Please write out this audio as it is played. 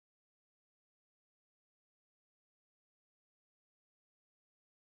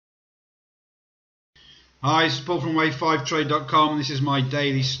Hi, it's Paul from Wave5trade.com. This is my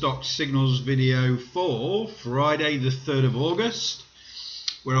daily stock signals video for Friday the 3rd of August,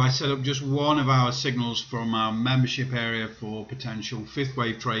 where I set up just one of our signals from our membership area for potential fifth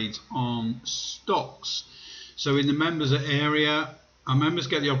wave trades on stocks. So in the members area, our members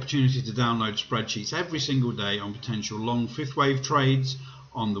get the opportunity to download spreadsheets every single day on potential long fifth wave trades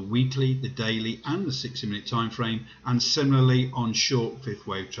on the weekly, the daily and the 60-minute time frame, and similarly on short fifth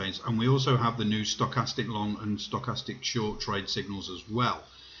wave trades. And we also have the new stochastic long and stochastic short trade signals as well.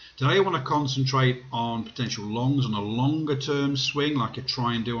 Today I want to concentrate on potential longs on a longer term swing like I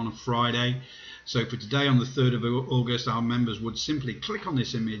try and do on a Friday. So for today on the 3rd of August, our members would simply click on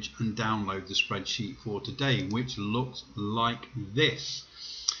this image and download the spreadsheet for today, which looks like this.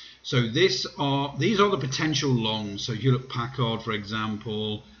 So these are the potential longs. So Hewlett Packard, for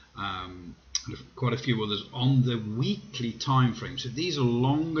example, quite a few others on the weekly time frame. So these are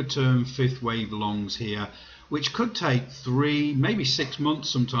longer term fifth wave longs here, which could take 3, maybe 6 months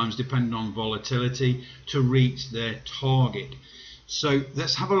sometimes, depending on volatility, to reach their target. So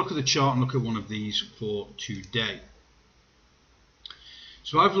let's have a look at the chart and look at one of these for today.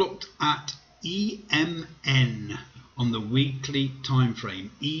 So I've looked at EMN on the weekly time frame,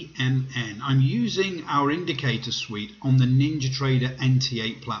 EMN. I'm using our indicator suite on the NinjaTrader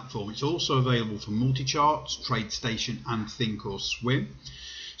NT8 platform. It's also available for multi-charts, TradeStation and Think or Swim.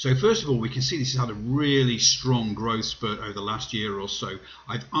 So first of all, we can see this has had a really strong growth spurt over the last year or so.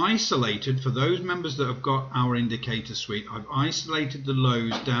 I've isolated, for those members that have got our indicator suite, I've isolated the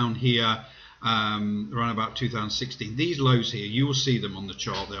lows down here around about 2016. These lows here, you will see them on the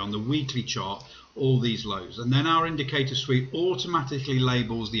chart there, on the weekly chart, all these lows. And then our indicator suite automatically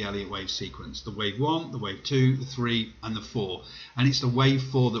labels the Elliott wave sequence, the wave 1, the wave 2, the 3 and the 4. And it's the wave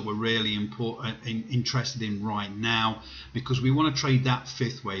 4 that we're really interested in right now, because we want to trade that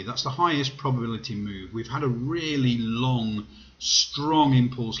fifth wave. That's the highest probability move. We've had a really long strong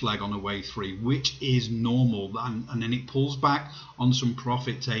impulse leg on a wave 3, which is normal, and then it pulls back on some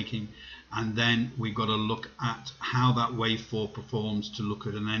profit taking, and then we've got to look at how that wave 4 performs to look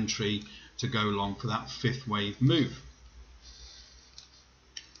at an entry to go long for that fifth wave move.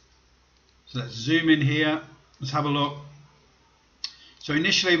 So let's zoom in here, let's have a look. So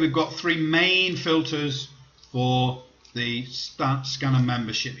initially we've got 3 main filters for the scanner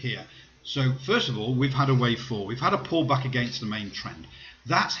membership here. So first of all, we've had a wave 4, we've had a pullback against the main trend.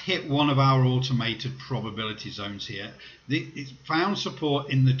 That's hit one of our automated probability zones here. It's found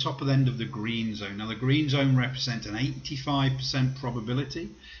support in the top of the end of the green zone. Now the green zone represents an 85% probability.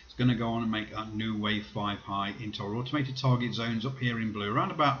 It's going to go on and make that new wave 5 high into our automated target zones up here in blue.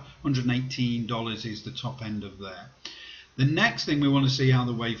 Around about $118 is the top end of there. The next thing we want to see how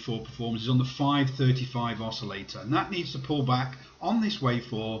the wave 4 performs is on the 535 oscillator, and that needs to pull back on this wave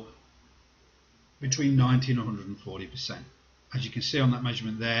 4 between 90 and 140%. As you can see on that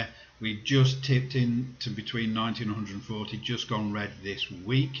measurement there, we just tipped in to between 90 and 140, just gone red this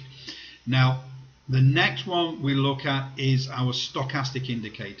week. Now the next one we look at is our stochastic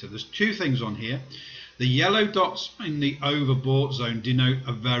indicator. There's 2 things on here. The yellow dots in the overbought zone denote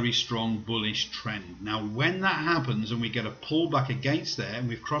a very strong bullish trend. Now when that happens and we get a pullback against there, and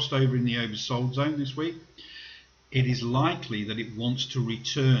we've crossed over in the oversold zone this week, it is likely that it wants to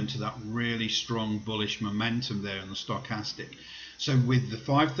return to that really strong bullish momentum there in the stochastic. So with the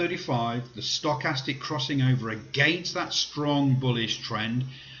 535, the stochastic crossing over against that strong bullish trend,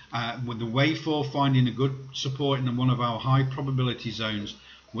 with the wave 4 finding a good support in one of our high probability zones,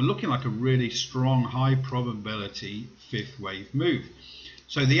 we're looking like a really strong high probability fifth wave move.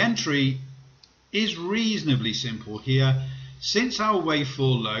 So the entry is reasonably simple here. Since our wave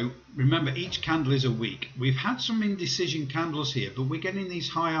 4 low, remember each candle is a week. We've had some indecision candles here, but we're getting these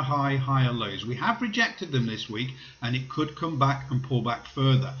higher high, higher lows. We have rejected them this week, and it could come back and pull back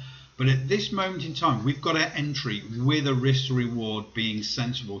further. But at this moment in time, we've got an entry with a risk to reward being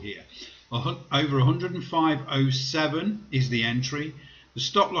sensible here. Over 105.07 is the entry. The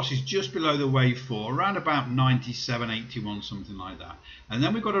stop loss is just below the wave 4, around about 97.81, something like that. And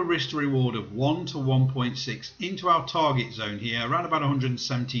then we've got a risk to reward of 1 to 1.6 into our target zone here, around about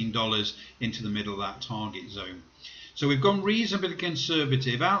 $117 into the middle of that target zone. So we've gone reasonably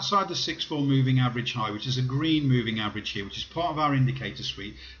conservative outside the 6-4 moving average high, which is a green moving average here, which is part of our indicator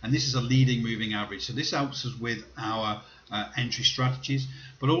suite, and this is a leading moving average. So this helps us with our entry strategies,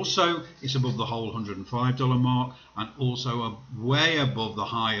 but also it's above the whole $105 mark, and also way above the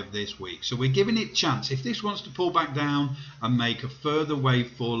high of this week. So we're giving it a chance. If this wants to pull back down and make a further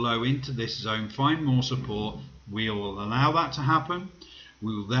wave 4 low into this zone, find more support, we'll allow that to happen.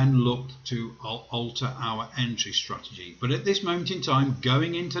 we will then look to alter our entry strategy. But at this moment in time,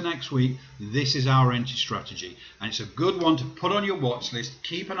 going into next week, this is our entry strategy, and it's a good one to put on your watch list.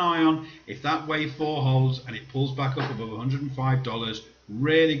 Keep an eye on if that wave 4 holds and it pulls back up above $105.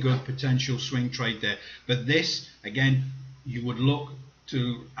 Really good potential swing trade there. But this, again, you would look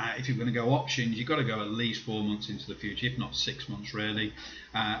to, if you're going to go options, you've got to go at least 4 months into the future, if not 6 months really.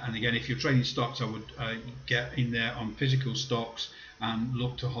 And again, if you're trading stocks, I would get in there on physical stocks and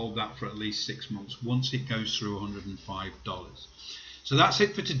look to hold that for at least 6 months once it goes through $105. So that's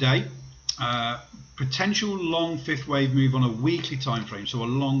it for today. Potential long fifth wave move on a weekly time frame, so a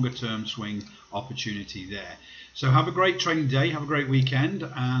longer term swing opportunity there. So have a great trading day, have a great weekend,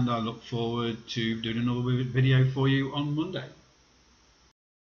 and I look forward to doing another video for you on Monday.